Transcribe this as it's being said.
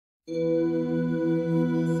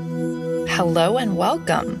Hello and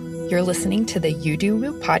welcome. You're listening to the You Do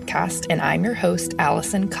Woo podcast, and I'm your host,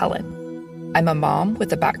 Allison Cullen. I'm a mom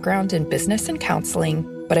with a background in business and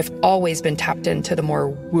counseling, but I've always been tapped into the more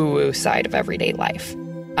woo-woo side of everyday life.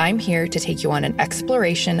 I'm here to take you on an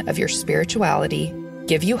exploration of your spirituality,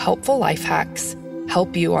 give you helpful life hacks,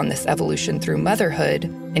 help you on this evolution through motherhood,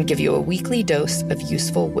 and give you a weekly dose of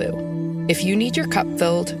useful woo. If you need your cup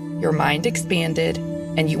filled, your mind expanded,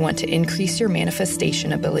 and you want to increase your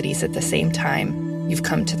manifestation abilities at the same time, you've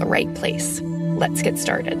come to the right place. Let's get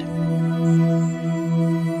started.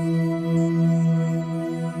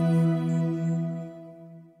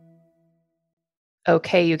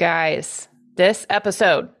 Okay, you guys, this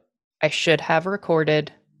episode I should have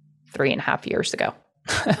recorded 3.5 years ago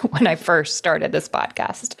when I first started this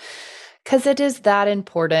podcast, because it is that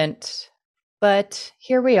important. But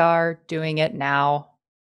here we are doing it now.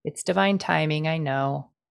 It's divine timing, I know.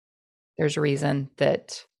 There's a reason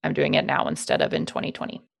that I'm doing it now instead of in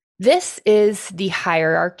 2020. This is the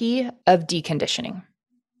hierarchy of deconditioning.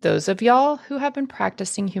 Those of y'all who have been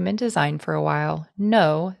practicing human design for a while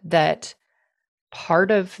know that part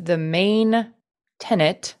of the main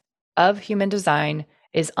tenet of human design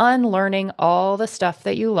is unlearning all the stuff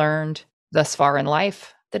that you learned thus far in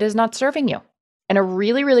life that is not serving you. And a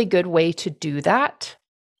really, really good way to do that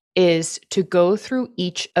is to go through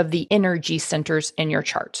each of the energy centers in your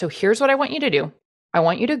chart. So here's what I want you to do. I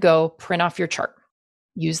want you to go print off your chart.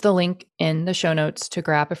 Use the link in the show notes to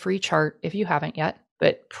grab a free chart if you haven't yet,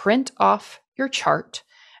 but print off your chart.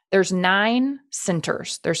 There's 9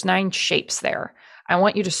 centers. There's 9 shapes there. I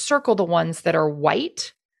want you to circle the ones that are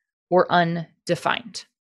white or undefined.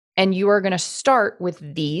 And you are going to start with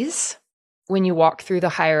these when you walk through the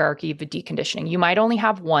hierarchy of deconditioning. You might only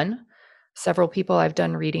have one. Several people I've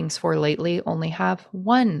done readings for lately only have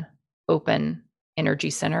one open energy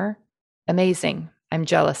center. Amazing. I'm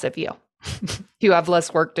jealous of you. You have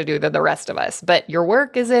less work to do than the rest of us, but your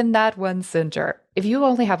work is in that one center. If you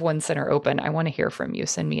only have one center open, I want to hear from you.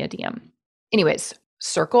 Send me a DM. Anyways,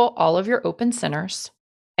 circle all of your open centers.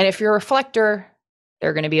 And if you're a reflector,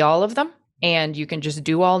 they're going to be all of them. And you can just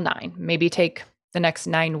do all 9. Maybe take the next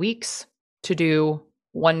 9 weeks to do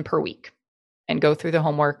 1 per week and go through the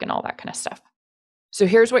homework and all that kind of stuff. So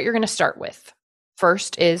here's what you're going to start with.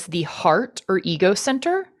 First is the heart or ego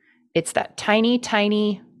center. It's that tiny,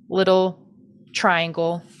 tiny little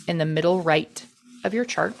triangle in the middle right of your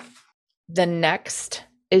chart. The next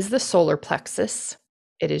is the solar plexus.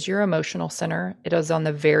 It is your emotional center. It is on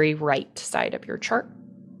the very right side of your chart.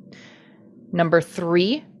 Number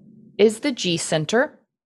 3 is the G center.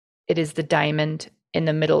 It is the diamond in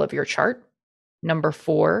the middle of your chart. Number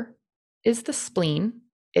 4 is the spleen.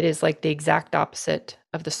 It is like the exact opposite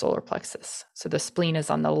of the solar plexus. So the spleen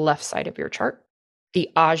is on the left side of your chart.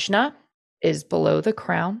 The ajna is below the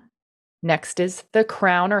crown. Next is the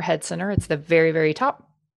crown or head center. It's the very, very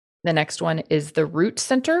top. The next one is the root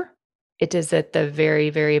center. It is at the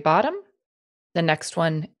very, very bottom. The next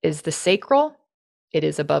one is the sacral. It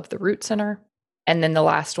is above the root center. And then the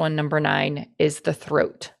last one, number 9, is the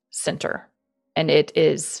throat center. And it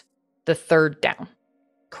is the third down.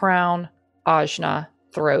 Crown, ajna,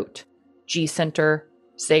 throat, G center,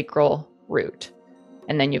 sacral, root.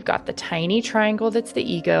 And then you've got the tiny triangle that's the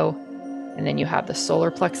ego. And then you have the solar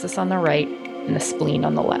plexus on the right and the spleen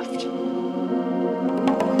on the left.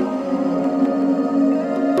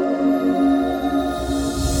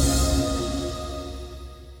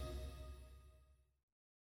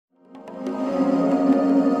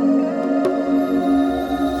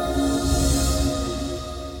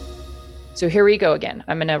 So here we go again.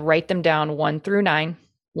 I'm going to write them down 1 through 9.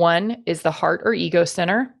 1 is the heart or ego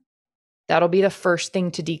center. That'll be the first thing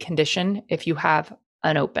to decondition if you have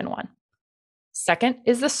an open one. Second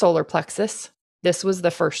is the solar plexus. This was the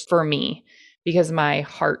first for me because my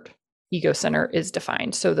heart ego center is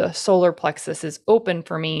defined. So the solar plexus is open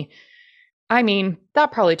for me. I mean,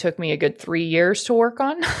 that probably took me a good 3 years to work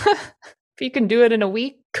on. If you can do it in a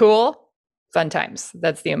week, cool. Fun times.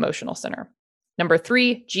 That's the emotional center. Number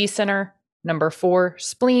 3, G center. Number 4,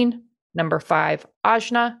 spleen. Number 5,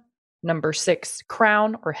 ajna. Number 6,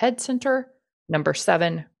 crown or head center. Number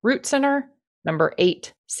 7, root center. Number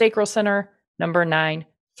 8, sacral center. Number 9,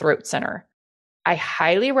 throat center. I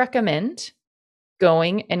highly recommend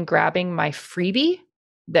going and grabbing my freebie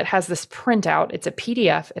that has this printout. It's a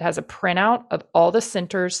PDF. It has a printout of all the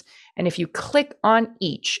centers. And if you click on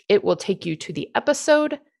each, it will take you to the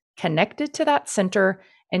episode connected to that center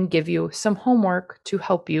and give you some homework to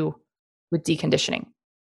help you with deconditioning.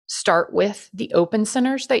 Start with the open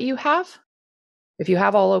centers that you have. If you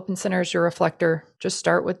have all open center as your reflector, just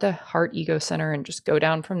start with the heart ego center and just go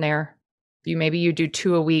down from there. Maybe you do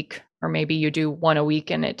 2 a week, or maybe you do 1 a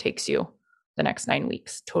week and it takes you the next 9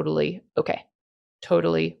 weeks. Totally okay.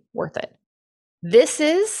 Totally worth it. This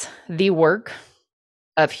is the work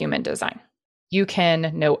of human design. You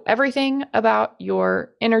can know everything about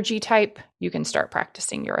your energy type. You can start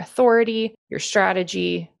practicing your authority, your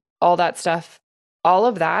strategy, all that stuff. All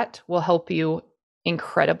of that will help you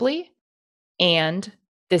incredibly. And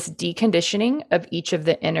this deconditioning of each of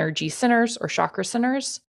the energy centers or chakra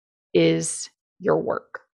centers is your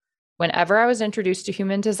work. Whenever I was introduced to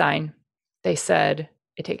human design, they said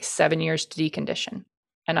it takes 7 years to decondition.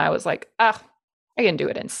 And I was like, I can do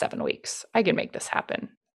it in 7 weeks. I can make this happen.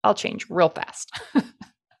 I'll change real fast.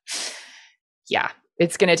 Yeah,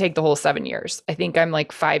 it's going to take the whole 7 years. I think I'm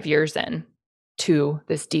like 5 years in to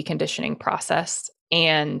this deconditioning process.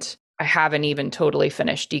 And I haven't even totally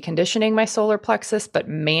finished deconditioning my solar plexus, but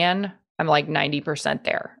man, I'm like 90%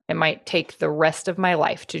 there. It might take the rest of my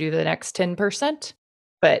life to do the next 10%,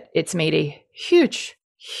 but it's made a huge,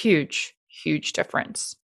 huge, huge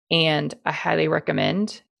difference. And I highly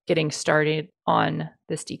recommend getting started on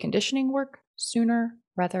this deconditioning work sooner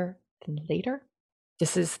rather than later.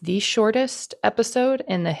 This is the shortest episode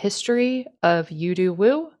in the history of You Do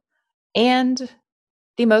Woo, and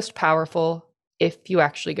the most powerful if you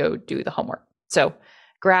actually go do the homework. So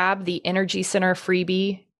grab the Energy Center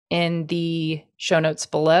freebie in the show notes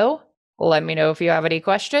below. Let me know if you have any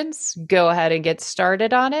questions. Go ahead and get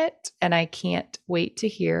started on it. And I can't wait to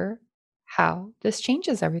hear how this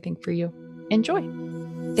changes everything for you. Enjoy.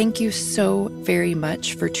 Thank you so very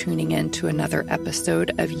much for tuning in to another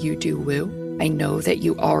episode of You Do Woo. I know that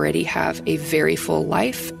you already have a very full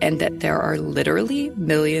life and that there are literally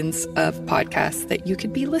millions of podcasts that you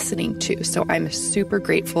could be listening to. So I'm super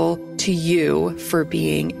grateful to you for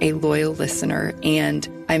being a loyal listener. And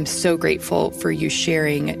I'm so grateful for you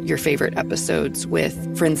sharing your favorite episodes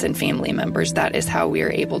with friends and family members. That is how we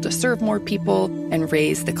are able to serve more people and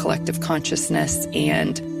raise the collective consciousness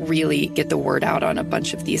and really get the word out on a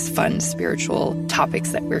bunch of these fun spiritual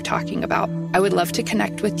topics that we're talking about. I would love to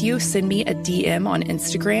connect with you. Send me a DM on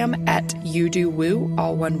Instagram at YouDoWoo,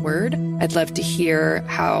 all one word. I'd love to hear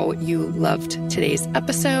how you loved today's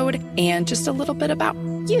episode and just a little bit about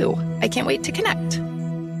you. I can't wait to connect.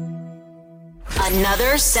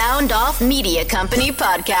 Another Sound Off Media Company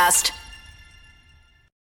podcast.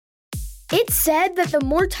 It's said that the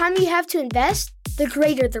more time you have to invest, the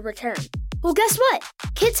greater the return. Well, guess what?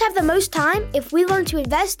 Kids have the most time if we learn to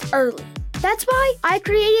invest early. That's why I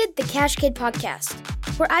created the Cash Kid podcast,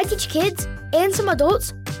 where I teach kids and some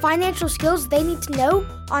adults financial skills they need to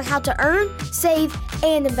know on how to earn, save,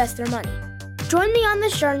 and invest their money. Join me on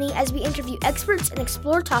this journey as we interview experts and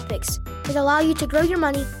explore topics that allow you to grow your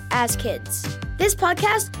money as kids. This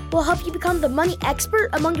podcast will help you become the money expert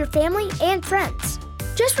among your family and friends.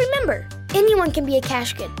 Just remember, anyone can be a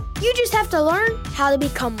cash kid. You just have to learn how to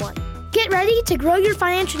become one. Get ready to grow your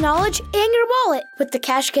financial knowledge and your wallet with the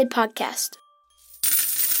Cash Kid podcast.